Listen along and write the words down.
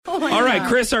All right,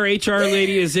 Chris, our HR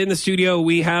lady, is in the studio.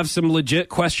 We have some legit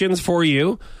questions for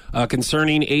you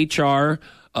concerning HR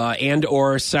and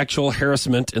or sexual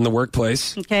harassment in the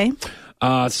workplace. Okay.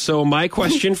 So my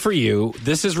question for you,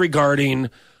 this is regarding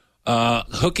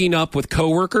hooking up with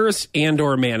coworkers and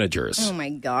or managers. Oh, my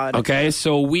God. Okay,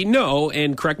 so we know,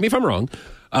 and correct me if I'm wrong,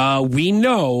 we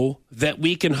know that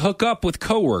we can hook up with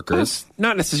coworkers.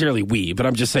 Not necessarily we, but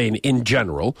I'm just saying in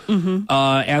general,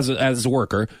 as a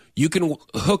worker, you can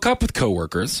hook up with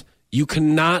coworkers. You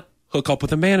cannot hook up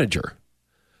with a manager.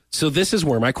 So this is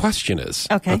where my question is.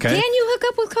 Okay. Can you hook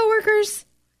up with coworkers?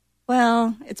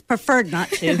 Well, it's preferred not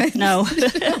to. No.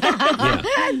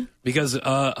 Yeah. Because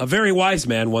a very wise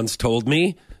man once told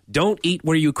me, don't eat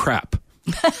where you crap.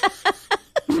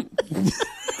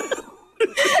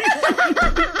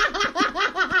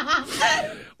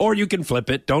 Or you can flip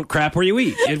it, don't crap where you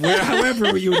eat.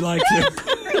 However you would like to.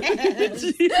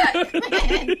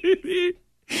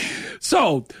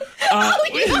 So.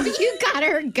 You got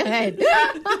her good.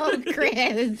 Oh,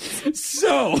 Chris.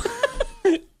 So.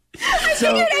 I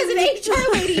figured as an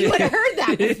HR lady, you would have heard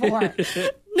that before.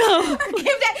 No.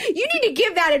 You need to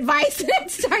give that advice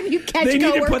next time you catch They need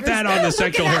to coworkers. put that on the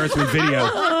sexual harassment video.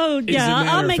 Oh, As a yeah. matter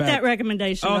I'll of make fact. that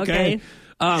recommendation. Okay.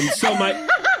 So my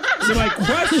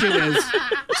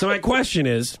question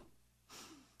is,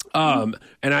 and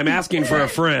I'm asking for a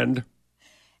friend.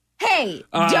 Hey,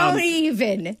 don't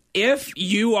even. If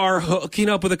you are hooking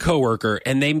up with a coworker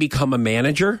and they become a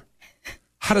manager,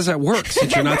 how does that work?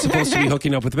 Since you're not supposed to be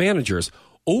hooking up with managers,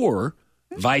 or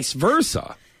vice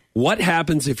versa. What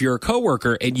happens if you're a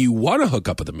coworker and you want to hook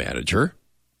up with a manager?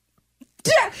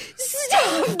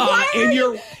 Stop!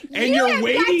 You're waiting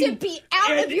got to be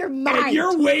out of your mind. And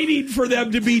you're waiting for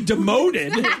them to be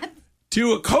demoted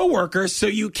to a coworker so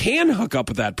you can hook up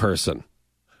with that person.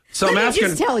 So Let I'm me asking.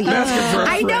 just tell you, I'm asking for a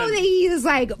I know friend. that he's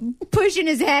like pushing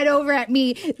his head over at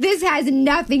me. This has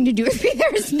nothing to do with me.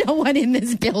 There's no one in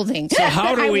this building. So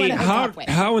how that I do we? wanna hook up with.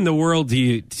 How in the world do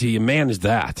you manage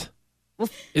that?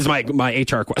 Is my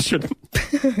HR question.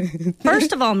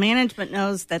 First of all, management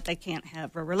knows that they can't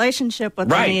have a relationship with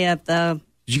Right. any of the,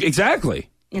 Exactly.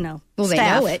 Well, staff. they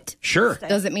know it. Sure.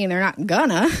 Doesn't mean they're not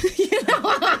gonna.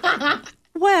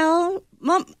 Well,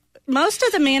 most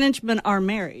of the management are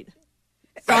married.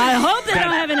 So I hope they don't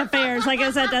have any affairs. I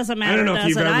guess that doesn't matter. I don't know if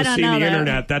you've does it? I ever don't seen know the that.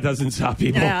 internet. That doesn't stop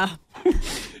people. Yeah.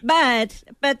 But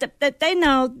they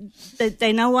know that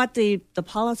they know what the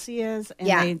policy is, and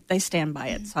Yeah. they stand by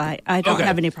it. So I don't Okay.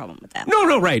 have any problem with that.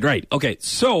 No, right. Okay,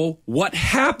 so what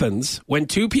happens when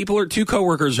two people or two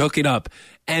coworkers hooking up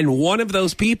and one of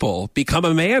those people become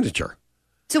a manager?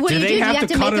 So what Do do you they do? Do have you have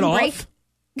to to cut make it them off? break?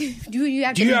 Do you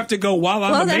have Do you have to go, while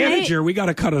I'm Well, a that may- manager, we got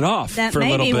to cut it off That for a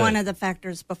may little be bit? one of the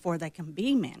factors before they can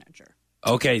be manager.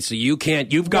 Okay, so you've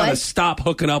got to What? stop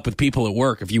hooking up with people at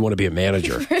work if you want to be a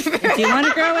manager. If you want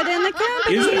to grow it in the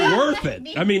company. Is it worth it?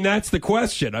 I mean, that's the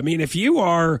question. I mean, if you've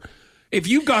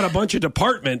got a bunch of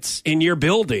departments in your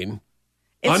building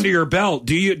under your belt,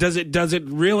 does it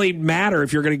really matter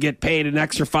if you're going to get paid an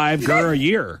extra $5,000 a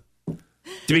year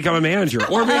to become a manager,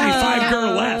 or maybe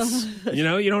 $5,000 less? You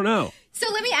don't know. So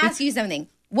let me ask you something.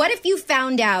 What if you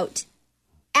found out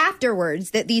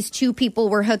afterwards that these two people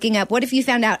were hooking up? What if you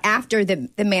found out after the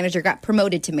manager got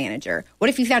promoted to manager?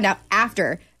 What if you found out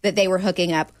after that they were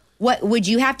hooking up? What would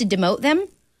you have to demote them?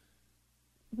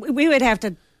 We would have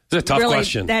to. It's a tough really,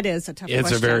 question. That is a tough question.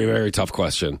 It's a very, very tough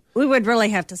question. We would really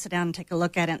have to sit down and take a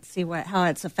look at it and see how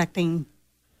it's affecting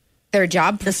Their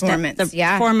job the performance.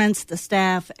 performance, the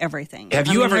staff, everything. Have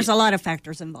you ever- There's a lot of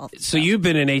factors involved. So you've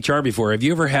been in HR before. Have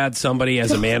you ever had somebody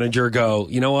as a manager go,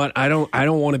 you know what? I don't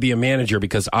want to be a manager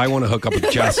because I want to hook up with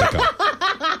Jessica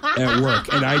at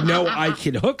work. And I know I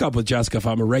can hook up with Jessica if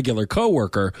I'm a regular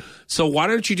coworker. So why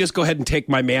don't you just go ahead and take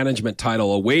my management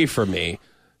title away from me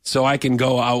so I can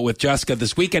go out with Jessica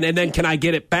this weekend, and then can I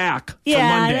get it back for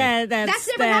Monday? That's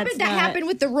never happened. That happened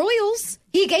with the Royals.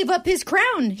 He gave up his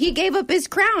crown.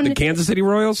 The Kansas City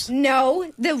Royals?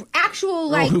 No, the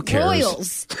actual who cares?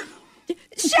 Royals.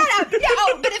 Shut up!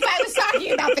 No, but if I was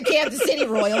talking about the Kansas City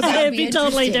Royals, that It'd would be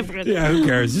totally interesting. different. Yeah, who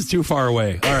cares? It's too far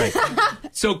away. All right.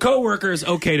 So coworkers,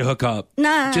 okay to hook up.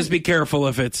 Nah. Just be careful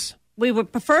if it's... We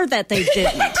would prefer that they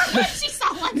didn't. She's so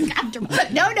uncomfortable.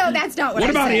 No, that's not what What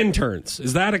I about said. interns?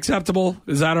 Is that acceptable?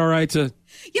 Is that all right to...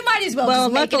 You might as well. Well,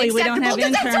 just make luckily it we don't have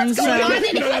acceptable, 'cause interns, That's what's so- going on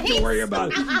You don't have to anyways. worry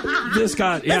about this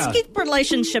guy. Yeah. Let's keep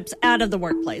relationships out of the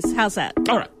workplace. How's that?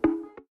 All right.